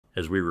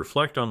As we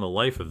reflect on the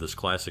life of this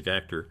classic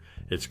actor,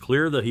 it's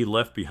clear that he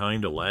left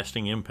behind a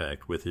lasting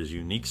impact with his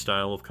unique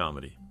style of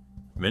comedy.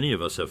 Many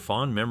of us have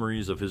fond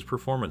memories of his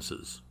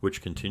performances,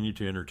 which continue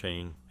to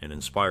entertain and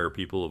inspire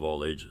people of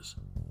all ages.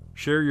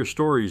 Share your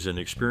stories and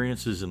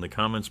experiences in the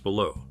comments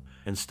below,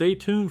 and stay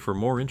tuned for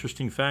more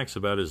interesting facts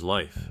about his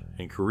life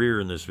and career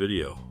in this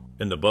video.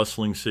 In the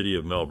bustling city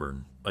of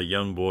Melbourne, a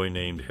young boy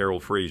named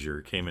Harold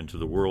Fraser came into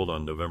the world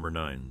on November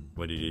 9,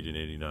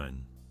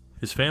 1889.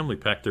 His family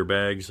packed their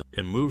bags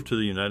and moved to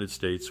the United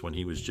States when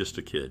he was just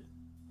a kid.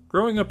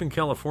 Growing up in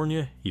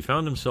California, he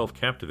found himself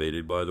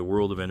captivated by the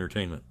world of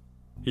entertainment.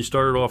 He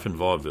started off in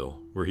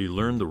vaudeville, where he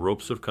learned the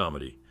ropes of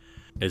comedy.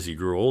 As he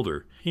grew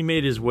older, he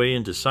made his way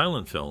into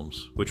silent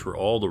films, which were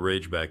all the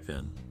rage back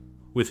then.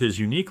 With his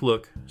unique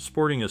look,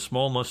 sporting a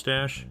small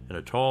mustache and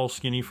a tall,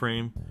 skinny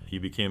frame, he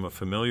became a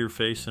familiar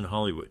face in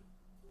Hollywood.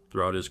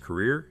 Throughout his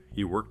career,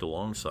 he worked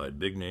alongside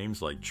big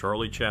names like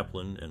Charlie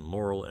Chaplin and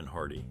Laurel and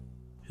Hardy.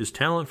 His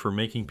talent for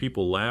making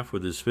people laugh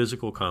with his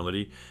physical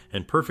comedy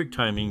and perfect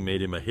timing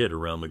made him a hit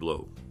around the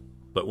globe.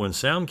 But when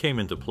sound came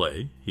into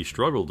play, he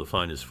struggled to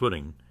find his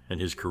footing, and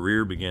his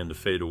career began to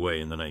fade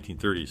away in the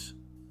 1930s.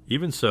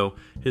 Even so,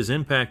 his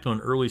impact on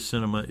early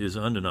cinema is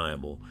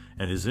undeniable,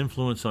 and his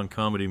influence on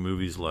comedy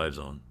movies lives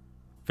on.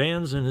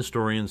 Fans and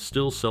historians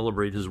still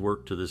celebrate his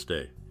work to this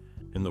day.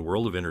 In the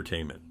world of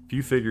entertainment,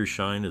 few figures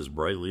shine as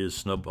brightly as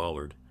Snub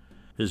Pollard.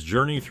 His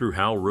journey through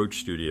Hal Roach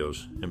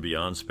Studios and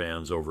beyond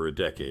spans over a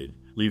decade,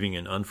 leaving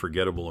an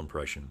unforgettable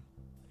impression.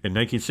 In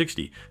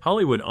 1960,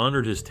 Hollywood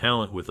honored his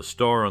talent with a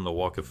star on the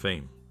Walk of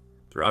Fame.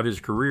 Throughout his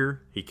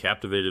career, he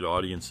captivated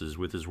audiences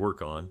with his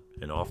work on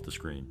and off the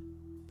screen.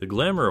 The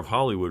glamour of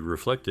Hollywood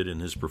reflected in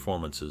his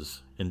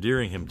performances,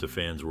 endearing him to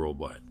fans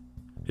worldwide.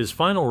 His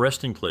final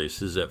resting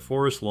place is at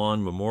Forest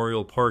Lawn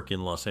Memorial Park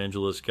in Los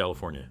Angeles,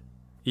 California.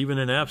 Even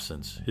in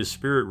absence, his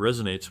spirit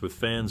resonates with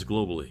fans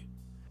globally.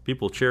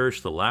 People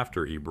cherish the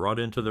laughter he brought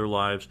into their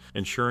lives,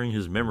 ensuring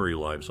his memory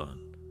lives on.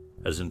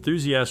 As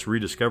enthusiasts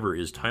rediscover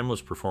his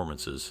timeless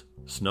performances,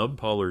 Snub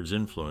Pollard's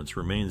influence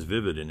remains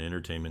vivid in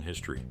entertainment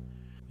history.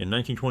 In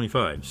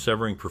 1925,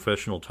 severing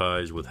professional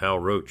ties with Hal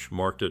Roach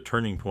marked a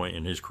turning point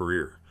in his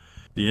career.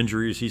 The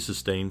injuries he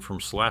sustained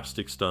from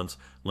slapstick stunts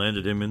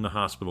landed him in the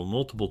hospital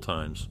multiple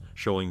times,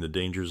 showing the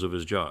dangers of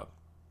his job.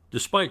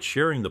 Despite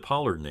sharing the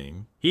Pollard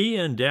name, he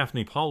and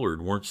Daphne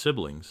Pollard weren't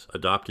siblings,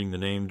 adopting the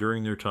name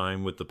during their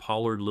time with the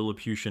Pollard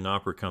Lilliputian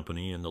Opera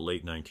Company in the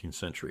late 19th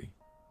century.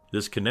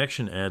 This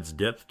connection adds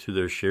depth to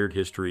their shared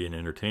history in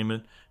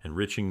entertainment,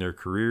 enriching their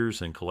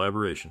careers and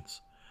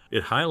collaborations.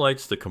 It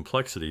highlights the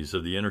complexities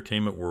of the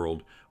entertainment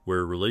world,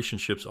 where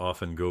relationships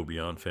often go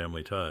beyond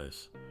family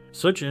ties.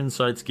 Such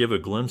insights give a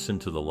glimpse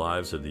into the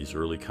lives of these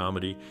early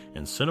comedy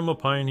and cinema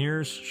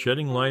pioneers,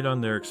 shedding light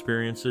on their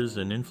experiences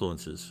and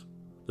influences.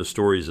 The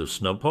stories of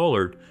Snub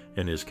Pollard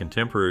and his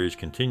contemporaries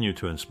continue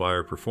to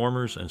inspire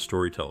performers and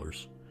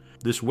storytellers.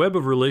 This web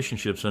of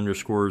relationships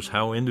underscores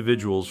how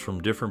individuals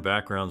from different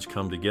backgrounds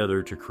come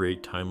together to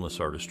create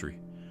timeless artistry.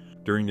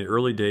 During the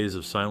early days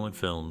of silent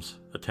films,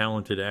 a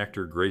talented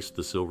actor graced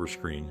the silver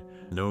screen,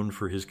 known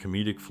for his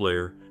comedic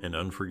flair and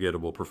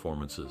unforgettable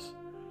performances.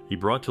 He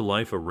brought to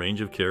life a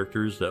range of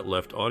characters that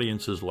left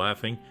audiences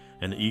laughing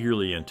and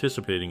eagerly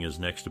anticipating his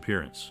next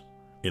appearance.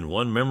 In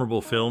one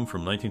memorable film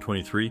from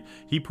 1923,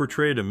 he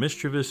portrayed a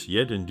mischievous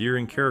yet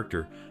endearing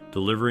character,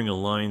 delivering a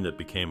line that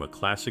became a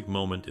classic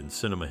moment in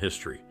cinema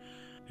history.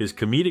 His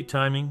comedic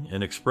timing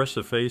and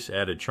expressive face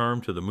added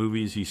charm to the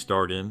movies he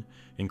starred in,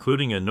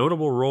 including a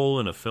notable role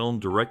in a film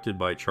directed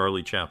by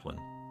Charlie Chaplin.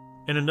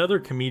 In another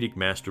comedic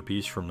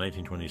masterpiece from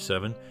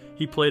 1927,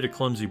 he played a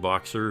clumsy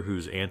boxer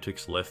whose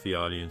antics left the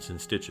audience in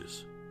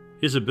stitches.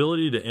 His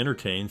ability to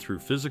entertain through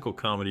physical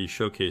comedy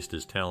showcased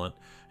his talent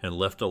and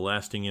left a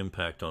lasting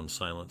impact on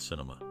silent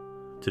cinema.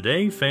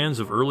 Today, fans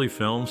of early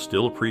films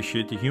still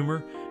appreciate the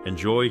humor and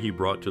joy he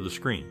brought to the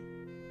screen.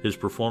 His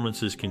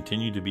performances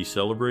continue to be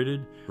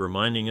celebrated,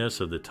 reminding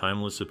us of the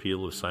timeless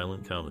appeal of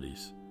silent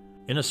comedies.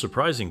 In a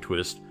surprising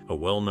twist, a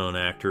well-known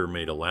actor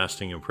made a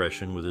lasting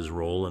impression with his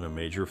role in a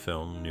major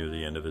film near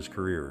the end of his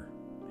career.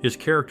 His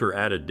character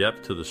added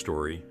depth to the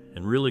story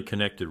and really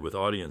connected with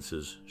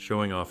audiences,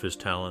 showing off his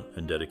talent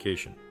and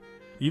dedication.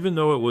 Even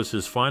though it was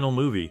his final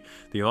movie,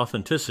 the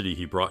authenticity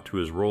he brought to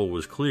his role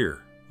was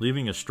clear,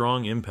 leaving a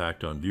strong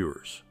impact on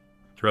viewers.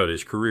 Throughout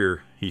his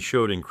career, he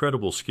showed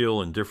incredible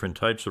skill in different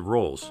types of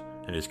roles,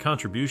 and his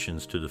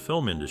contributions to the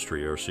film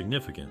industry are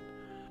significant.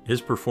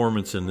 His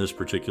performance in this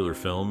particular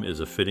film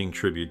is a fitting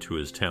tribute to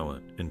his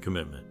talent and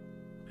commitment.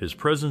 His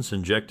presence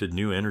injected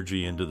new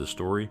energy into the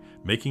story,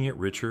 making it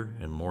richer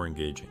and more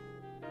engaging.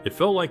 It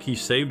felt like he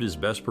saved his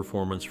best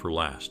performance for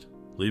last,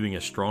 leaving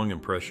a strong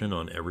impression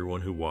on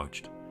everyone who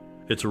watched.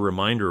 It's a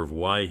reminder of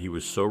why he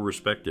was so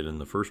respected in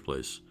the first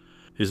place.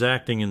 His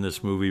acting in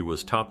this movie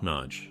was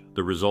top-notch,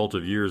 the result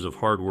of years of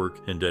hard work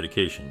and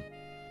dedication.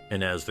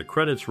 And as the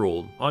credits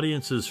rolled,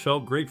 audiences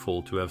felt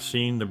grateful to have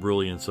seen the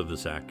brilliance of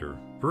this actor,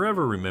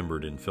 forever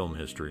remembered in film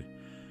history.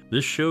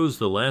 This shows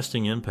the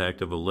lasting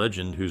impact of a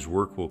legend whose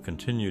work will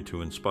continue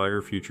to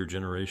inspire future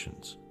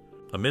generations.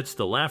 Amidst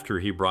the laughter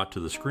he brought to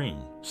the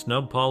screen,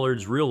 Snub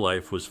Pollard's real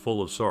life was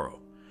full of sorrow.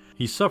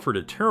 He suffered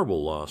a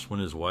terrible loss when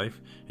his wife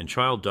and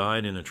child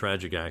died in a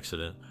tragic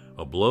accident,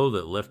 a blow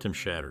that left him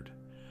shattered.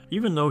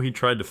 Even though he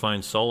tried to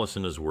find solace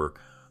in his work,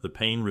 the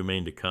pain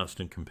remained a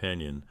constant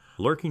companion,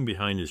 lurking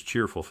behind his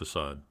cheerful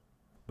facade.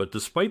 But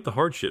despite the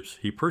hardships,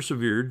 he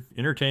persevered,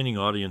 entertaining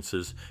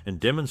audiences and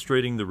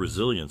demonstrating the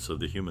resilience of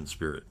the human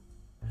spirit.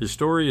 His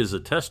story is a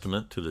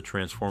testament to the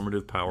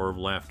transformative power of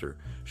laughter,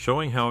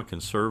 showing how it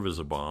can serve as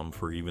a balm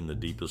for even the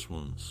deepest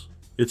wounds.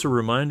 It's a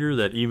reminder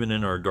that even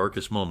in our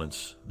darkest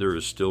moments, there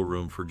is still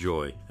room for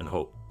joy and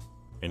hope.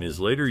 In his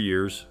later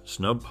years,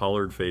 Snub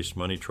Pollard faced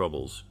money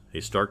troubles, a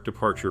stark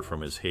departure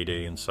from his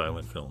heyday in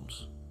silent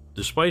films.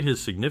 Despite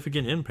his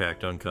significant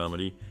impact on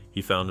comedy,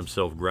 he found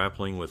himself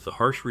grappling with the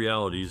harsh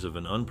realities of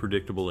an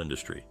unpredictable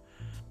industry.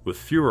 With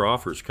fewer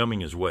offers coming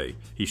his way,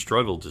 he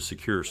struggled to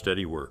secure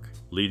steady work,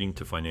 leading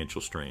to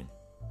financial strain.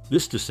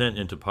 This descent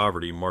into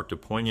poverty marked a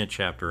poignant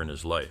chapter in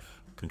his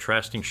life,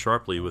 contrasting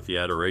sharply with the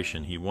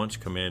adoration he once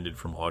commanded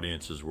from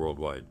audiences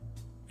worldwide.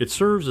 It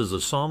serves as a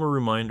somber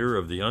reminder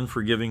of the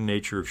unforgiving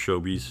nature of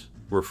showbiz,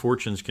 where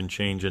fortunes can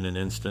change in an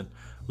instant,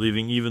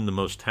 leaving even the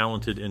most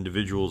talented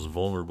individuals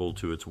vulnerable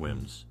to its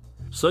whims.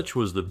 Such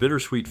was the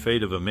bittersweet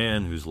fate of a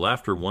man whose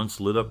laughter once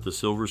lit up the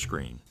silver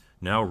screen,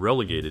 now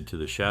relegated to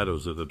the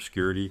shadows of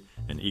obscurity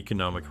and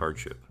economic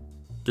hardship.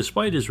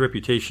 Despite his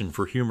reputation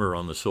for humor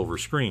on the silver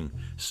screen,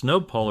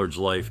 Snub Pollard's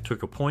life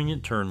took a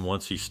poignant turn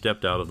once he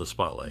stepped out of the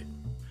spotlight.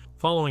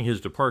 Following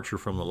his departure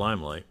from the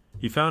limelight,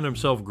 he found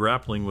himself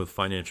grappling with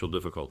financial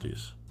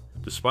difficulties.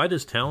 Despite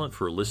his talent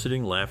for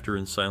eliciting laughter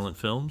in silent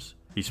films,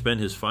 he spent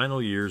his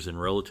final years in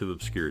relative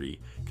obscurity,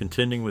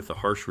 contending with the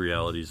harsh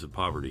realities of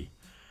poverty.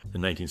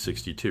 In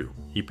 1962,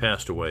 he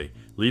passed away,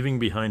 leaving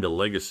behind a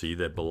legacy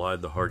that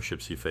belied the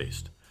hardships he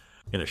faced.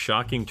 In a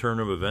shocking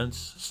turn of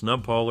events,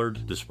 Snub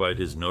Pollard, despite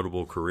his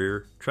notable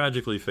career,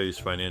 tragically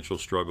faced financial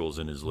struggles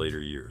in his later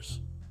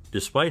years.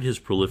 Despite his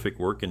prolific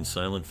work in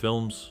silent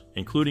films,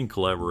 including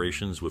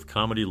collaborations with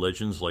comedy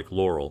legends like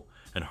Laurel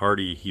and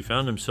Hardy, he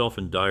found himself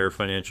in dire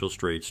financial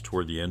straits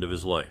toward the end of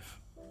his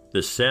life.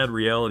 This sad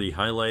reality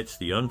highlights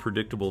the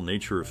unpredictable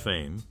nature of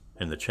fame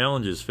and the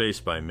challenges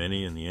faced by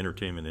many in the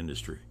entertainment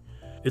industry.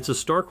 It's a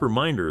stark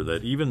reminder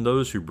that even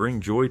those who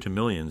bring joy to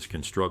millions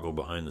can struggle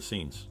behind the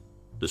scenes.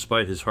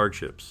 Despite his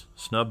hardships,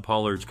 Snub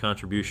Pollard's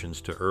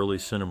contributions to early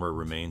cinema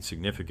remain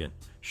significant,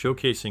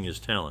 showcasing his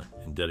talent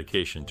and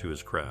dedication to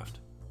his craft.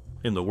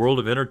 In the world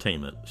of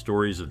entertainment,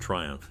 stories of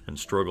triumph and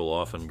struggle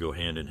often go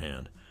hand in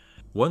hand.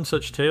 One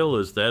such tale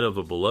is that of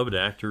a beloved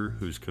actor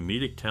whose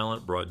comedic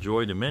talent brought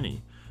joy to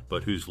many,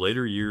 but whose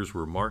later years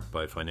were marked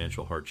by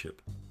financial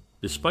hardship.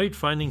 Despite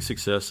finding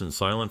success in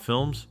silent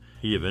films,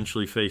 he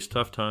eventually faced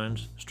tough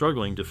times,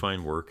 struggling to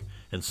find work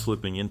and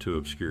slipping into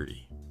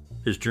obscurity.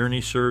 His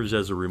journey serves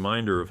as a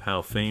reminder of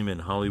how fame in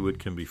Hollywood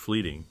can be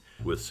fleeting,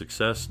 with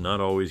success not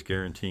always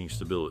guaranteeing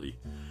stability.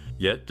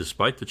 Yet,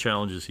 despite the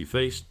challenges he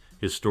faced,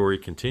 his story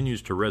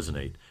continues to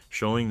resonate,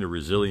 showing the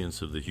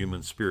resilience of the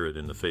human spirit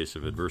in the face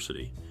of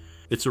adversity.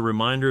 It's a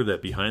reminder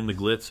that behind the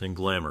glitz and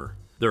glamour,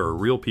 there are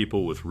real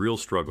people with real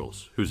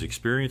struggles, whose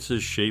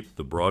experiences shape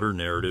the broader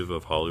narrative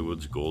of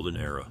Hollywood's golden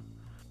era.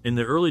 In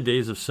the early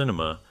days of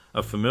cinema,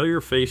 a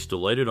familiar face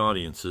delighted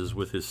audiences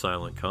with his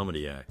silent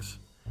comedy acts.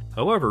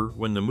 However,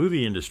 when the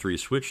movie industry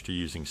switched to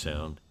using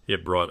sound,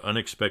 it brought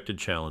unexpected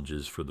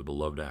challenges for the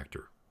beloved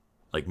actor.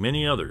 Like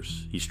many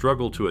others, he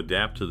struggled to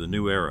adapt to the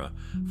new era,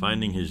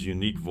 finding his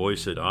unique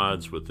voice at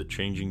odds with the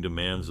changing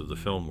demands of the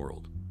film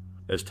world.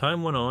 As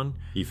time went on,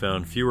 he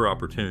found fewer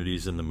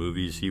opportunities in the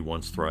movies he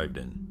once thrived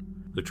in.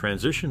 The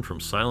transition from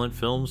silent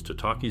films to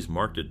talkies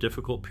marked a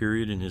difficult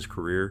period in his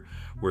career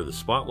where the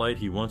spotlight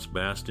he once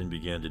basked in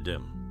began to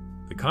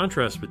dim. The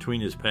contrast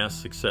between his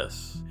past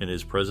success and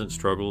his present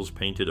struggles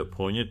painted a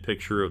poignant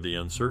picture of the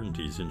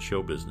uncertainties in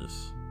show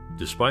business.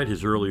 Despite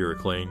his earlier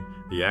acclaim,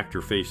 the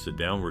actor faced a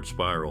downward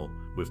spiral,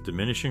 with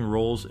diminishing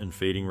roles and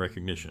fading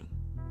recognition.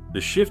 The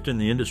shift in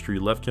the industry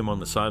left him on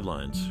the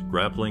sidelines,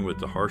 grappling with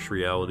the harsh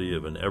reality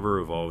of an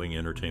ever-evolving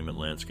entertainment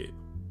landscape.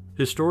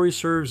 His story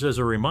serves as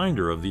a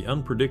reminder of the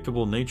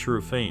unpredictable nature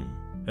of fame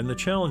and the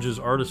challenges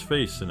artists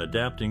face in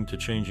adapting to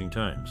changing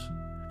times.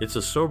 It's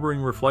a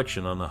sobering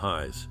reflection on the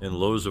highs and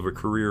lows of a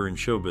career in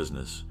show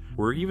business,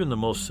 where even the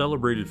most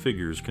celebrated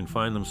figures can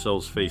find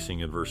themselves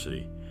facing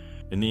adversity.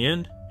 In the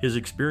end, his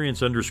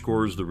experience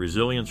underscores the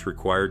resilience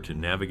required to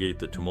navigate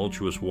the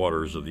tumultuous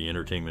waters of the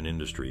entertainment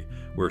industry,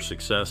 where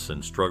success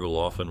and struggle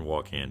often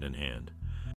walk hand in hand.